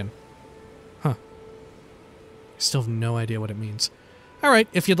dragon. Huh. I still have no idea what it means. Alright,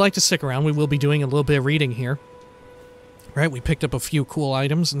 if you'd like to stick around, we will be doing a little bit of reading here. Right, we picked up a few cool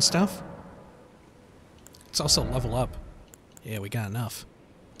items and stuff. Let's also level up. Yeah, we got enough.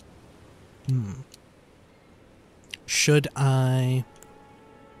 Should I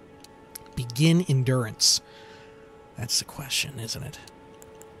begin endurance? That's the question, isn't it?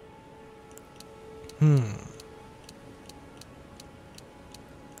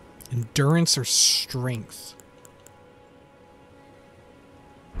 Endurance or strength?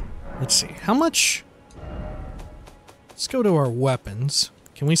 Let's see. How much? Let's go to our weapons.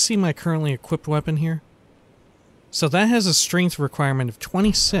 Can we see my currently equipped weapon here? So that has a strength requirement of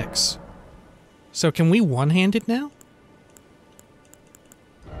 26. So can we one-hand it now?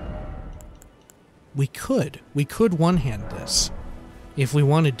 We could. We could one-hand this. If we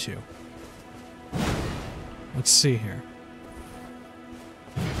wanted to. Let's see here.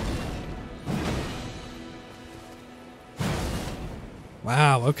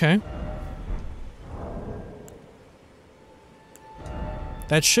 Wow, okay.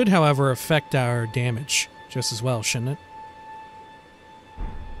 That should, however, affect our damage just as well, shouldn't it?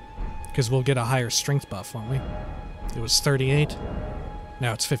 Because we'll get a higher strength buff, won't we? It was 38.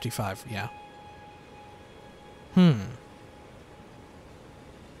 Now it's 55, yeah.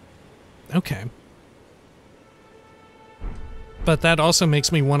 Okay. But that also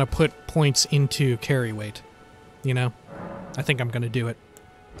makes me want to put points into carry weight. You know? I think I'm going to do it.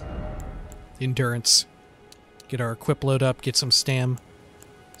 Endurance. Get our equip load up, get some stam.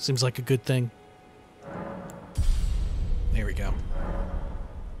 Seems like a good thing. There we go.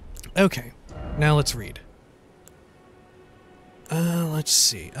 Okay, now let's read. Let's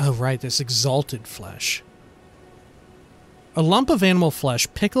see. Oh, right, this exalted flesh. A lump of animal flesh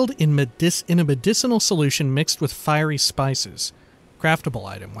pickled in a medicinal solution mixed with fiery spices. Craftable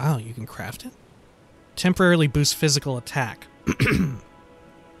item. Wow, you can craft it? Temporarily boost physical attack.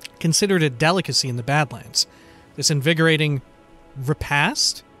 Considered a delicacy in the Badlands. This invigorating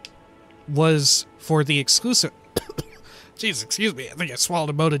repast was for the exclusive... Jeez, excuse me, I think I swallowed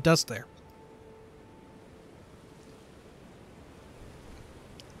a mote of dust there.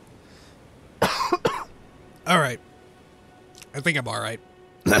 Alright. I think I'm alright.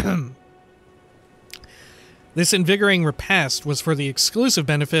 This invigorating repast was for the exclusive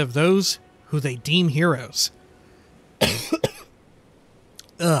benefit of those who they deem heroes.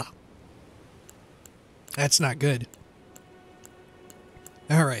 Ugh. That's not good.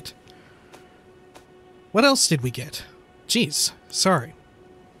 Alright. What else did we get? Jeez, sorry.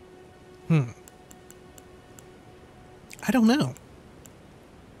 I don't know.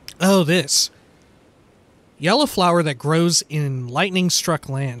 Oh, this. Yellow flower that grows in lightning-struck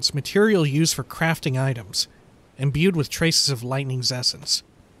lands. Material used for crafting items. Imbued with traces of lightning's essence.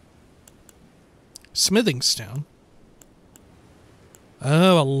 Smithing stone.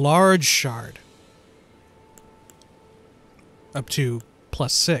 Oh, a large shard. Up to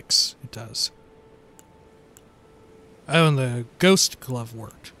 +6, it does. Oh, and the ghost glove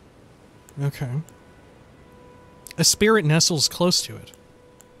worked. Okay. A spirit nestles close to it.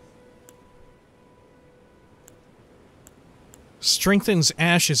 Strengthens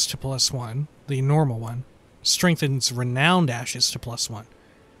ashes to +1, the normal one. Strengthens renowned ashes to +1.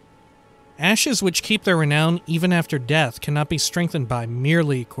 Ashes which keep their renown even after death cannot be strengthened by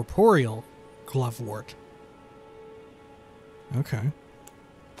merely corporeal glovewort. Okay.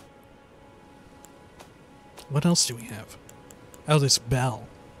 What else do we have? Oh, this bell.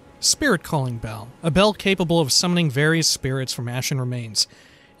 Spirit calling bell. A bell capable of summoning various spirits from ashen remains.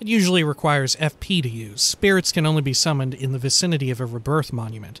 It usually requires FP to use. Spirits can only be summoned in the vicinity of a rebirth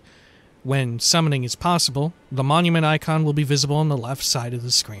monument. When summoning is possible, the monument icon will be visible on the left side of the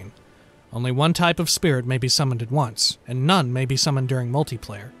screen. Only one type of spirit may be summoned at once, and none may be summoned during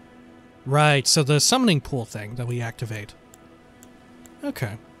multiplayer. Right, so the summoning pool thing that we activate.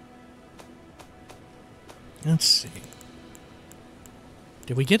 Okay. Let's see.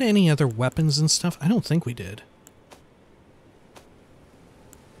 Did we get any other weapons and stuff? I don't think we did.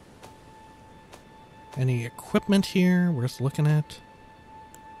 Any equipment here worth looking at?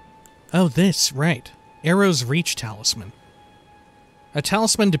 Oh, this, right. Arrow's Reach Talisman. A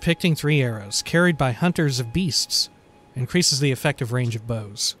talisman depicting 3 arrows, carried by hunters of beasts. Increases the effective range of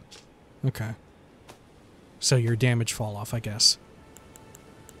bows. Okay. So your damage fall off, I guess.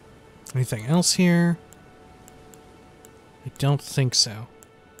 Anything else here? I don't think so.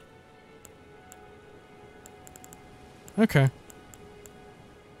 Okay.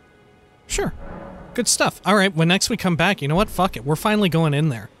 Sure. Good stuff. Alright, when next we come back, you know what? Fuck it. We're finally going in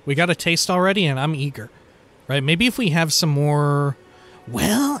there. We got a taste already, and I'm eager. Right? Maybe if we have some more...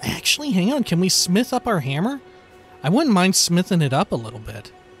 Well, actually, hang on. Can we smith up our hammer? I wouldn't mind smithing it up a little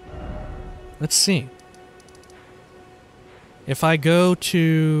bit. Let's see. If I go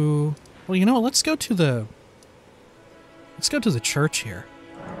to... Well, you know what? Let's go to the... Let's go to the church here.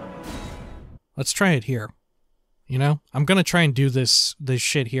 Let's try it here. You know? I'm gonna try and do this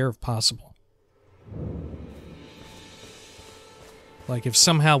shit here if possible. Like, if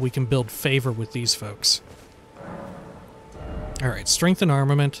somehow we can build favor with these folks. Alright, strength and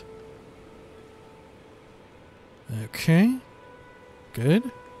armament. Okay.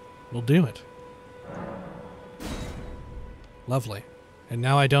 Good. We'll do it. Lovely. And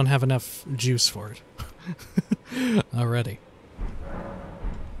now I don't have enough juice for it. Already.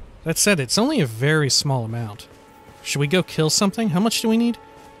 That said, it's only a very small amount. Should we go kill something? How much do we need?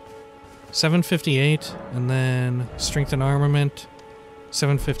 758, and then strength and armament,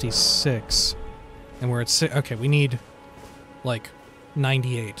 756. And we're at 6. Okay, we need, like,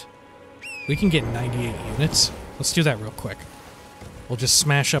 98. We can get 98 units. Let's do that real quick. We'll just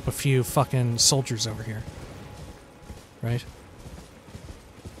smash up a few fucking soldiers over here. Right?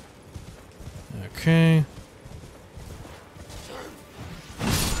 Okay.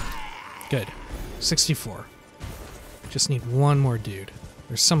 Good. 64. Just need one more dude.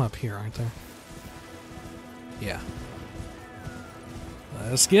 There's some up here, aren't there? Yeah.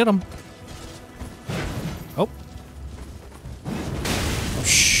 Let's get them. Oh. Oh,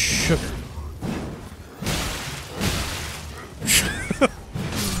 sugar.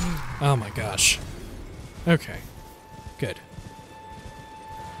 Oh my gosh. Okay. Good.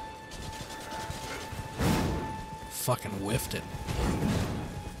 Fucking whiffed it.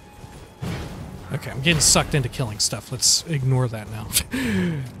 Okay, I'm getting sucked into killing stuff. Let's ignore that now.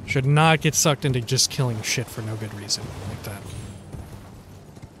 Should not get sucked into just killing shit for no good reason like that.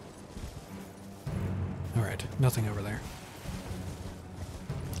 Alright, nothing over there.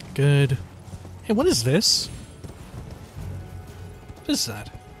 Good. Hey, what is this? What is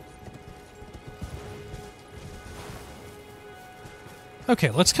that? Okay,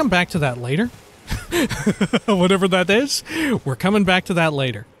 let's come back to that later. Whatever that is, we're coming back to that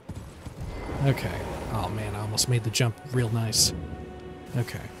later. Okay. Oh man, I almost made the jump real nice.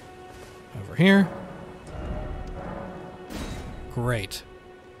 Okay. Over here. Great.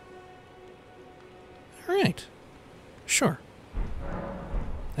 Alright. Sure.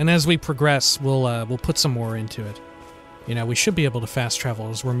 And as we progress, we'll put some more into it. You know, we should be able to fast travel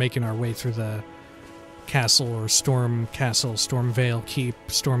as we're making our way through the castle or storm castle, storm veil keep,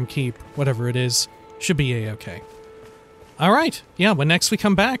 storm keep, whatever it is. Should be a-okay. Alright. Yeah, when next we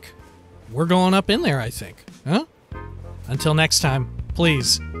come back, we're going up in there, I think. Huh? Until next time,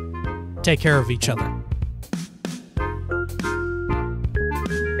 please, take care of each other.